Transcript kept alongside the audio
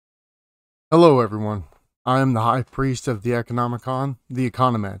Hello everyone, I am the High Priest of the Economicon, the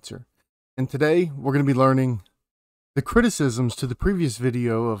Economancer, and today we're going to be learning the criticisms to the previous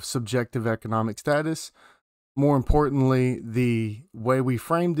video of subjective economic status, more importantly, the way we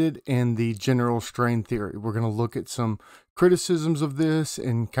framed it and the general strain theory. We're going to look at some criticisms of this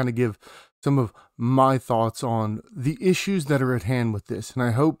and kind of give some of my thoughts on the issues that are at hand with this. And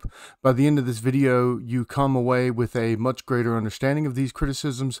I hope by the end of this video, you come away with a much greater understanding of these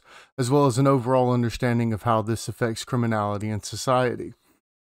criticisms, as well as an overall understanding of how this affects criminality in society.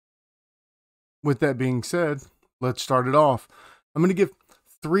 With that being said, let's start it off. I'm going to give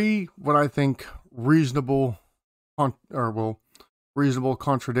three what I think reasonable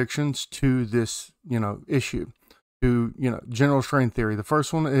contradictions to this, issue, to, general strain theory. The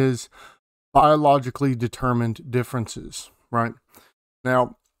first one is biologically determined differences, right?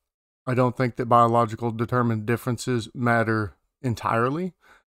 Now, I don't think that biological determined differences matter entirely,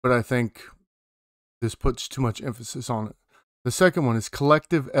 but I think this puts too much emphasis on it. The second one is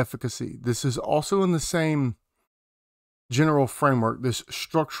collective efficacy. This is also in the same general framework, this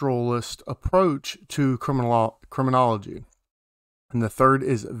structuralist approach to criminology. And the third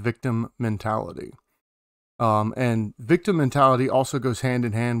is victim mentality. And victim mentality also goes hand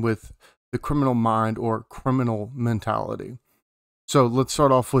in hand with the criminal mind or criminal mentality. So let's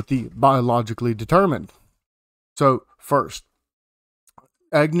start off with the biologically determined. So first,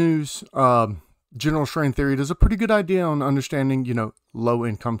 Agnew's general strain theory does a pretty good idea on understanding,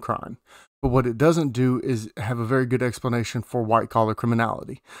 low-income crime. But what it doesn't do is have a very good explanation for white-collar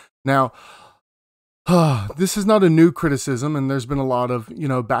criminality. Now, this is not a new criticism, and there's been a lot of,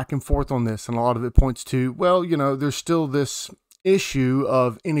 back and forth on this, and a lot of it points to, well, there's still this issue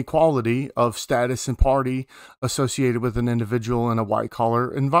of inequality of status and party associated with an individual in a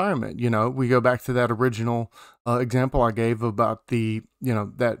white-collar environment. We go back to that original example I gave about the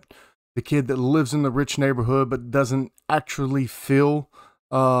kid that lives in the rich neighborhood but doesn't actually feel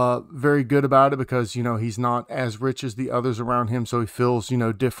very good about it because, he's not as rich as the others around him. So he feels,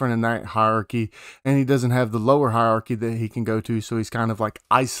 different in that hierarchy, and he doesn't have the lower hierarchy that he can go to. So he's kind of like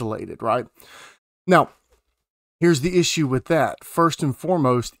isolated, right? Now, here's the issue with that. First and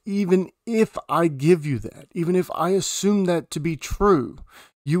foremost, even if I give you that, even if I assume that to be true,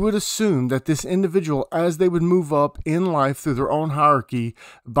 you would assume that this individual, as they would move up in life through their own hierarchy,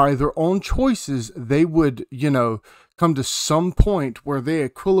 by their own choices, they would, come to some point where they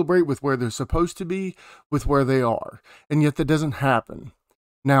equilibrate with where they're supposed to be, with where they are. And yet that doesn't happen.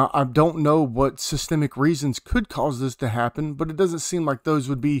 Now, I don't know what systemic reasons could cause this to happen, but it doesn't seem like those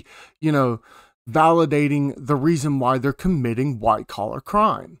would be, validating the reason why they're committing white-collar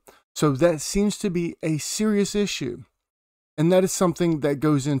crime. So that seems to be a serious issue. And that is something that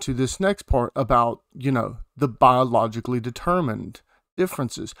goes into this next part about, the biologically determined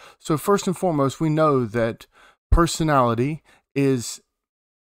differences. So first and foremost, we know that personality is,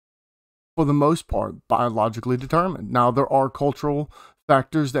 for the most part, biologically determined. Now, there are cultural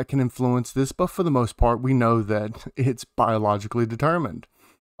factors that can influence this, but for the most part, we know that it's biologically determined.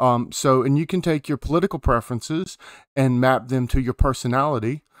 And you can take your political preferences and map them to your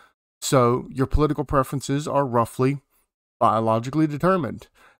personality. So your political preferences are roughly biologically determined,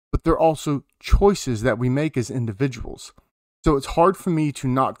 but they're also choices that we make as individuals. So it's hard for me to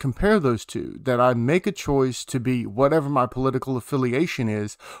not compare those two, that I make a choice to be whatever my political affiliation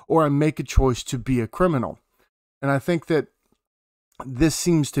is, or I make a choice to be a criminal. And I think that this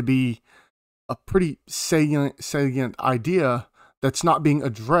seems to be a pretty salient idea that's not being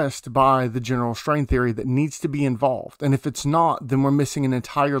addressed by the general strain theory that needs to be involved. And if it's not, then we're missing an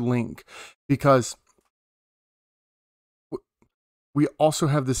entire link, because we also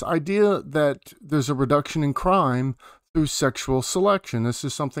have this idea that there's a reduction in crime through sexual selection. This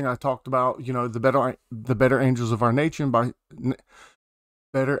is something I talked about, the Better Angels of Our Nature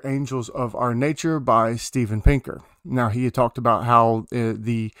by Steven Pinker. Now, he had talked about how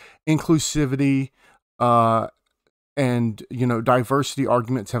the inclusivity and diversity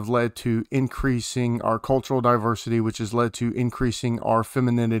arguments have led to increasing our cultural diversity, which has led to increasing our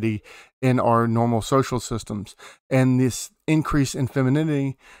femininity in our normal social systems. And this increase in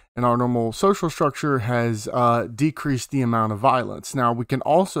femininity in our normal social structure has decreased the amount of violence. Now, we can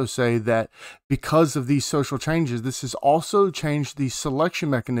also say that because of these social changes, this has also changed the selection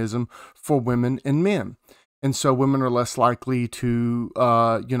mechanism for women and men. And so women are less likely to,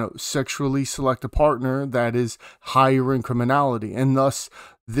 sexually select a partner that is higher in criminality, and thus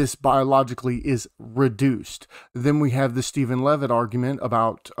this biologically is reduced. Then we have the Stephen Levitt argument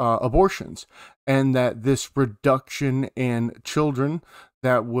about abortions, and that this reduction in children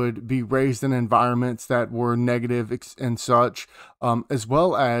that would be raised in environments that were negative and such, as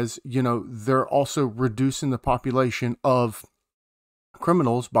well as, they're also reducing the population of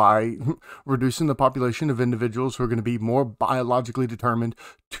criminals by reducing the population of individuals who are going to be more biologically determined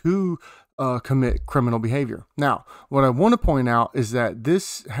to commit criminal behavior. Now, what I want to point out is that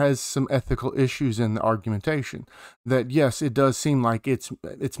this has some ethical issues in the argumentation. That yes, it does seem like it's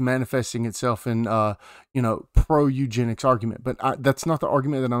manifesting itself in pro eugenics argument, but that's not the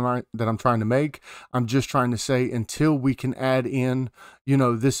argument that I'm trying to make. I'm just trying to say until we can add in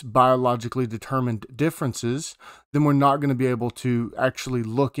this biologically determined differences, then we're not going to be able to actually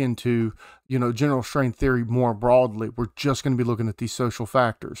look into general strain theory more broadly. We're just going to be looking at these social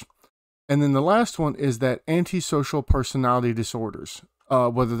factors. And then the last one is that antisocial personality disorders,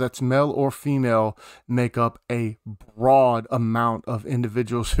 whether that's male or female, make up a broad amount of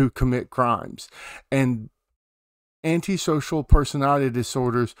individuals who commit crimes. And antisocial personality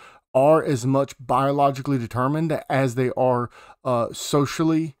disorders are as much biologically determined as they are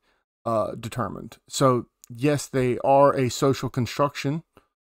socially determined. So yes, they are a social construction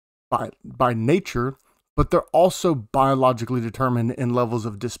by nature, but they're also biologically determined in levels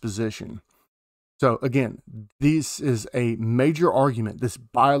of disposition. So again, this is a major argument. This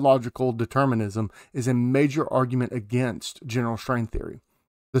biological determinism is a major argument against general strain theory.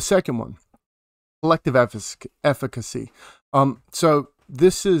 The second one, collective efficacy. So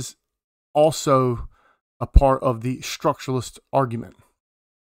this is also a part of the structuralist argument.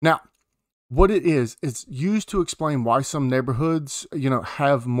 Now, what it is, it's used to explain why some neighborhoods,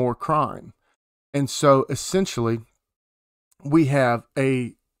 have more crime. And so essentially, we have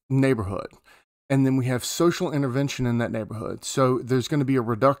a neighborhood, and then we have social intervention in that neighborhood. So there's going to be a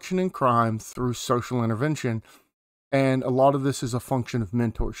reduction in crime through social intervention. And a lot of this is a function of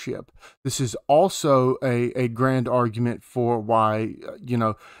mentorship. This is also a grand argument for why,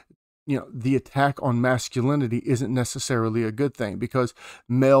 the attack on masculinity isn't necessarily a good thing, because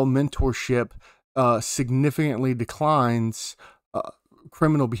male mentorship significantly declines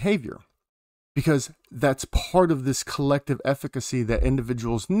criminal behavior. Because that's part of this collective efficacy that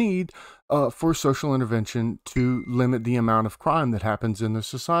individuals need for social intervention to limit the amount of crime that happens in their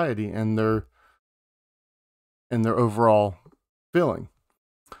society and their overall feeling.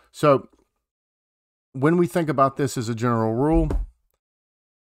 So when we think about this as a general rule,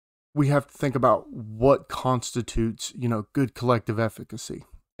 we have to think about what constitutes, good collective efficacy.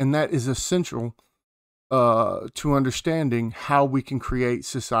 And that is essential to understanding how we can create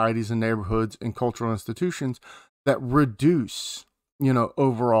societies and neighborhoods and cultural institutions that reduce,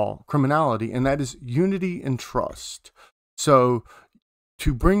 overall criminality, and that is unity and trust. So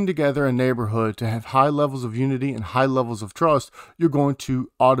to bring together a neighborhood to have high levels of unity and high levels of trust, you're going to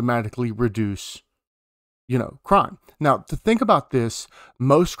automatically reduce, crime. Now, to think about this,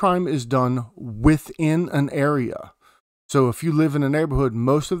 most crime is done within an area. So if you live in a neighborhood,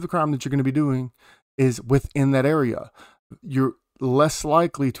 most of the crime that you're going to be doing is within that area. You're less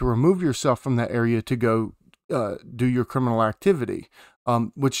likely to remove yourself from that area to go do your criminal activity,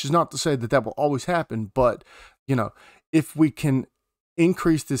 which is not to say that will always happen. But, if we can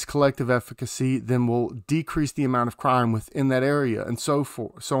increase this collective efficacy, then we'll decrease the amount of crime within that area, and so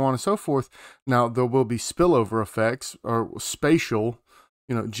on and so forth. Now, there will be spillover effects or spatial,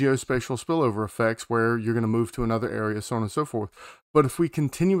 geospatial spillover effects where you're going to move to another area, so on and so forth. But if we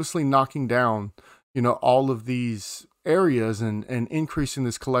continuously knocking down all of these areas and increasing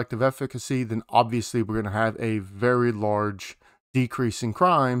this collective efficacy, then obviously we're going to have a very large decrease in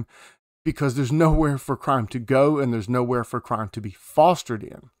crime, because there's nowhere for crime to go and there's nowhere for crime to be fostered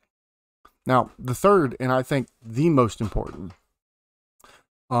in. Now, the third, and I think the most important,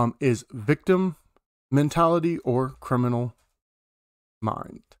 is victim mentality or criminal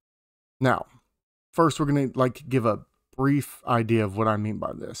mind. Now, first we're going to give a brief idea of what I mean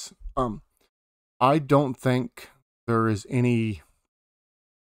by this. I don't think there is any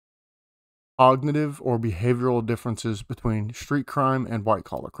cognitive or behavioral differences between street crime and white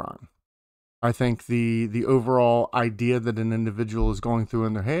collar crime. I think the overall idea that an individual is going through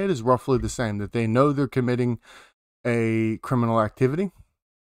in their head is roughly the same, that they know they're committing a criminal activity.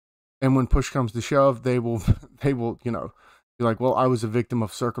 And when push comes to shove, they will, be like, well, I was a victim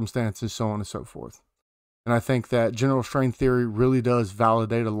of circumstances, so on and so forth. And I think that general strain theory really does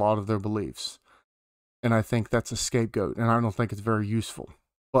validate a lot of their beliefs. And I think that's a scapegoat, and I don't think it's very useful.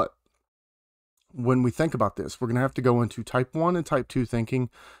 But when we think about this, we're going to have to go into type 1 and type 2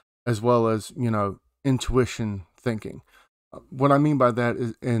 thinking, as well as, intuition thinking. What I mean by that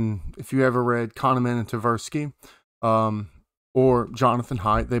is, if you ever read Kahneman and Tversky, or Jonathan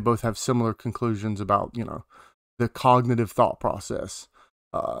Haidt, they both have similar conclusions about, the cognitive thought process.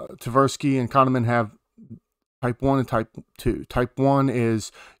 Tversky and Kahneman have type 1 and type 2. Type 1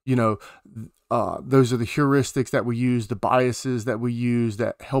 is, those are the heuristics that we use, the biases that we use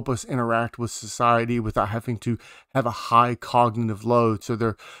that help us interact with society without having to have a high cognitive load. So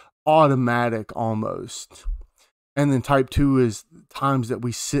they're automatic almost. And then type 2 is times that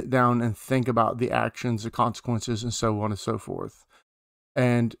we sit down and think about the actions, the consequences, and so on and so forth.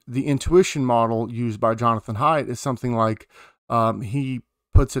 And the intuition model used by Jonathan Haidt is something like, he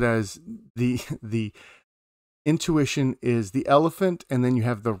puts it as the intuition is the elephant, and then you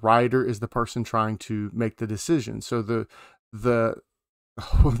have the rider is the person trying to make the decision. So the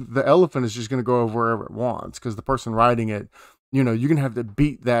elephant is just going to go over wherever it wants, because the person riding it, you're going to have to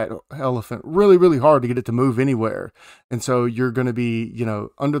beat that elephant really, really hard to get it to move anywhere. And so you're going to be,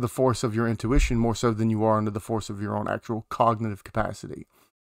 under the force of your intuition more so than you are under the force of your own actual cognitive capacity.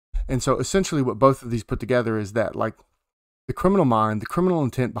 And so essentially what both of these put together is that, like, the criminal mind, the criminal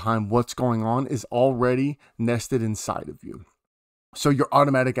intent behind what's going on is already nested inside of you. So your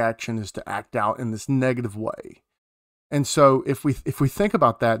automatic action is to act out in this negative way. And so if we think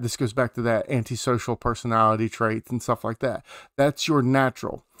about that, this goes back to that antisocial personality traits and stuff like that. That's your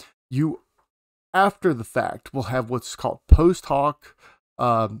natural. You, after the fact, will have what's called post hoc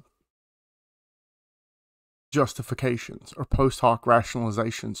justifications or post hoc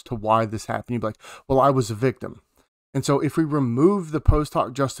rationalizations to why this happened. You'd be like, well, I was a victim. And so if we remove the post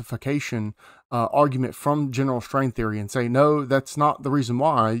hoc justification argument from general strain theory and say, no, that's not the reason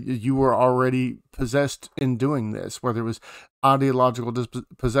why, you were already possessed in doing this, whether it was ideological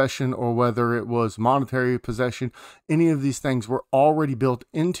possession or whether it was monetary possession, any of these things were already built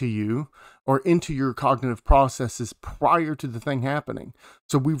into you or into your cognitive processes prior to the thing happening.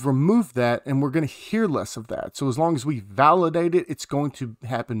 So we've removed that, and we're going to hear less of that. So as long as we validate it, it's going to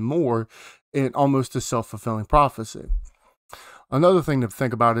happen more in almost a self-fulfilling prophecy. Another thing to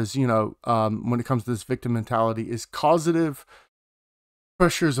think about is, when it comes to this victim mentality, is causative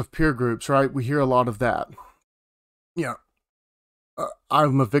pressures of peer groups, right? We hear a lot of that.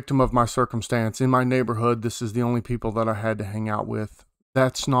 I'm a victim of my circumstance. In my neighborhood, this is the only people that I had to hang out with.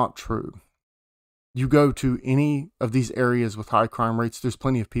 That's not true. You go to any of these areas with high crime rates, there's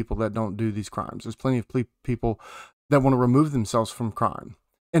plenty of people that don't do these crimes. There's plenty of people that want to remove themselves from crime.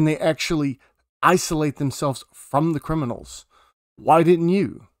 And they actually isolate themselves from the criminals. Why didn't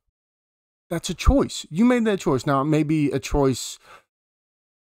you? That's a choice. You made that choice. Now, it may be a choice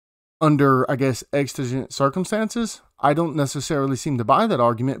under, I guess, exigent circumstances. I don't necessarily seem to buy that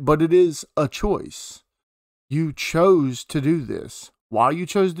argument, but it is a choice. You chose to do this. Why you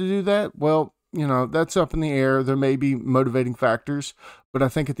chose to do that? Well, that's up in the air. There may be motivating factors, but I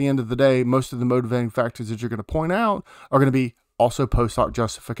think at the end of the day, most of the motivating factors that you're going to point out are going to be also post hoc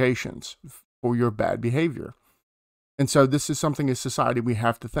justifications for your bad behavior. And so this is something as society we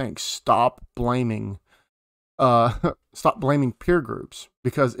have to think. Stop blaming peer groups,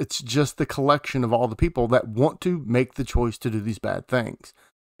 because it's just the collection of all the people that want to make the choice to do these bad things.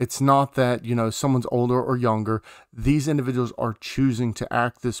 It's not that, someone's older or younger. These individuals are choosing to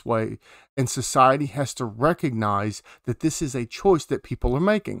act this way, and society has to recognize that this is a choice that people are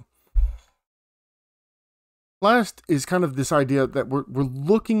making. Last is kind of this idea that we're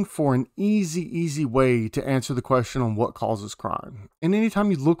looking for an easy way to answer the question on what causes crime. And anytime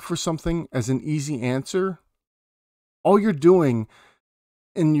you look for something as an easy answer, all you're doing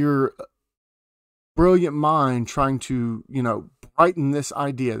in your brilliant mind trying to, brighten this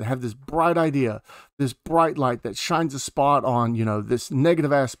idea, to have this bright idea, this bright light that shines a spot on, this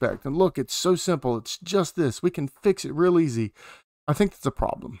negative aspect. And look, it's so simple. It's just this. We can fix it real easy. I think that's a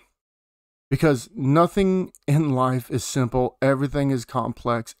problem. Because nothing in life is simple. Everything is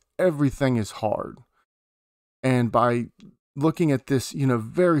complex. Everything is hard. And by looking at this,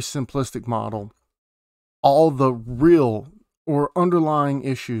 very simplistic model, all the real or underlying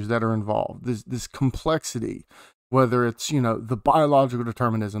issues that are involved, this complexity, whether it's, the biological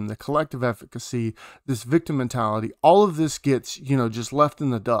determinism, the collective efficacy, this victim mentality, all of this gets, just left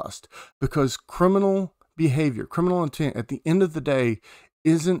in the dust, because criminal behavior, criminal intent, at the end of the day,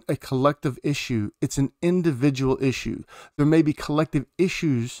 isn't a collective issue. It's an individual issue. There may be collective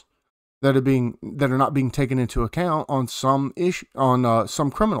issues that are not being taken into account on some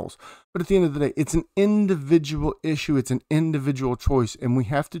criminals, but at the end of the day, it's an individual issue. It's an individual choice, and we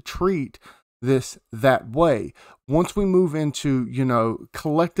have to treat this that way. Once we move into,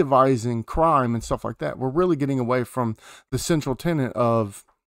 collectivizing crime and stuff like that, we're really getting away from the central tenet of,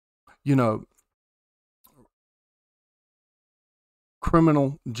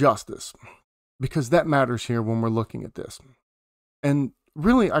 criminal justice, because that matters here when we're looking at this. And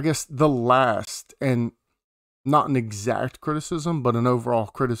really, I guess the last and not an exact criticism, but an overall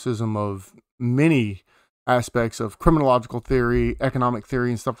criticism of many aspects of criminological theory, economic theory,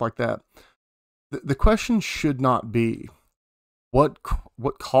 and stuff like that. The question should not be what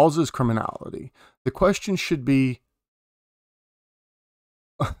causes criminality. The question should be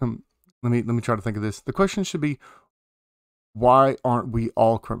let me try to think of this. The question should be, why aren't we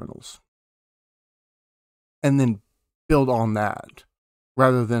all criminals? And then build on that,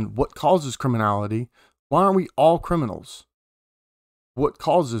 rather than what causes criminality. Why aren't we all criminals? What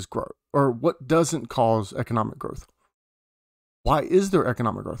causes growth, or what doesn't cause economic growth? Why is there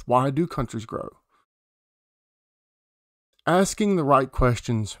economic growth? Why do countries grow? Asking the right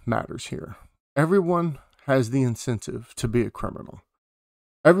questions matters here. Everyone has the incentive to be a criminal.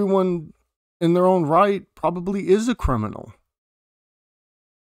 Everyone in their own right probably is a criminal.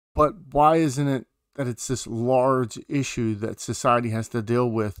 But why isn't it that it's this large issue that society has to deal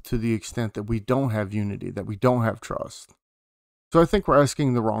with, to the extent that we don't have unity, that we don't have trust? So I think we're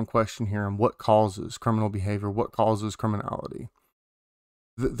asking the wrong question here on what causes criminal behavior, what causes criminality.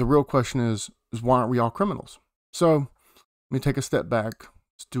 The real question is why aren't we all criminals? So let me take a step back.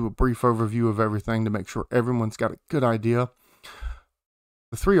 Let's do a brief overview of everything to make sure everyone's got a good idea.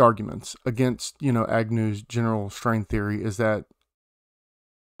 The three arguments against, Agnew's general strain theory is that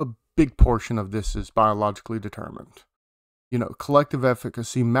a big portion of this is biologically determined. Collective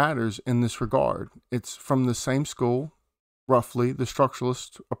efficacy matters in this regard. It's from the same school, roughly, the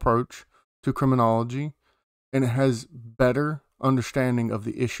structuralist approach to criminology, and it has better understanding of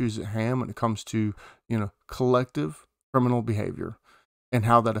the issues at hand when it comes to, collective criminal behavior and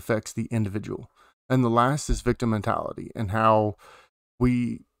how that affects the individual. And the last is victim mentality, and how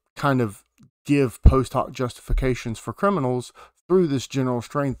we kind of give post hoc justifications for criminals through this general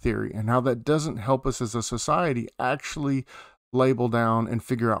strain theory, and how that doesn't help us as a society actually label down and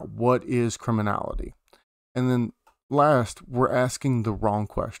figure out what is criminality. And then last, we're asking the wrong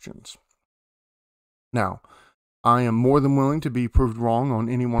questions. Now, I am more than willing to be proved wrong on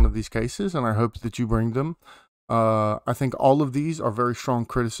any one of these cases, and I hope that you bring them. I think all of these are very strong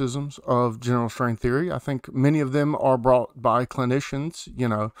criticisms of general strain theory. I think many of them are brought by clinicians,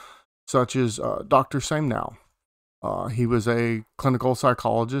 such as Dr. Samenow. He was a clinical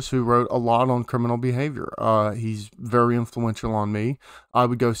psychologist who wrote a lot on criminal behavior. He's very influential on me. I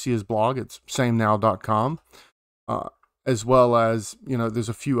would go see his blog. It's samenow.com. As well as, there's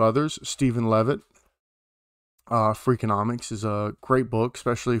a few others. Stephen Levitt. Freakonomics is a great book,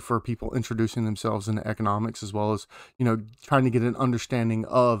 especially for people introducing themselves into economics, as well as, trying to get an understanding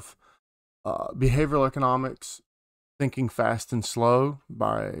of behavioral economics. Thinking Fast and Slow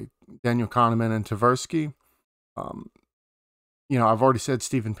by Daniel Kahneman and Tversky. I've already said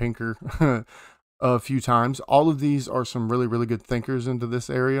Steven Pinker a few times. All of these are some really, really good thinkers into this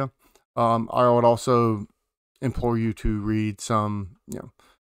area. I would also implore you to read some,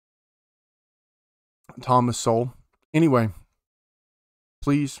 Thomas Sowell. Anyway,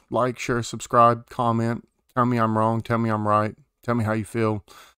 please like, share, subscribe, comment. Tell me I'm wrong. Tell me I'm right. Tell me how you feel.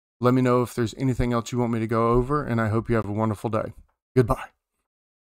 Let me know if there's anything else you want me to go over, and I hope you have a wonderful day. Goodbye.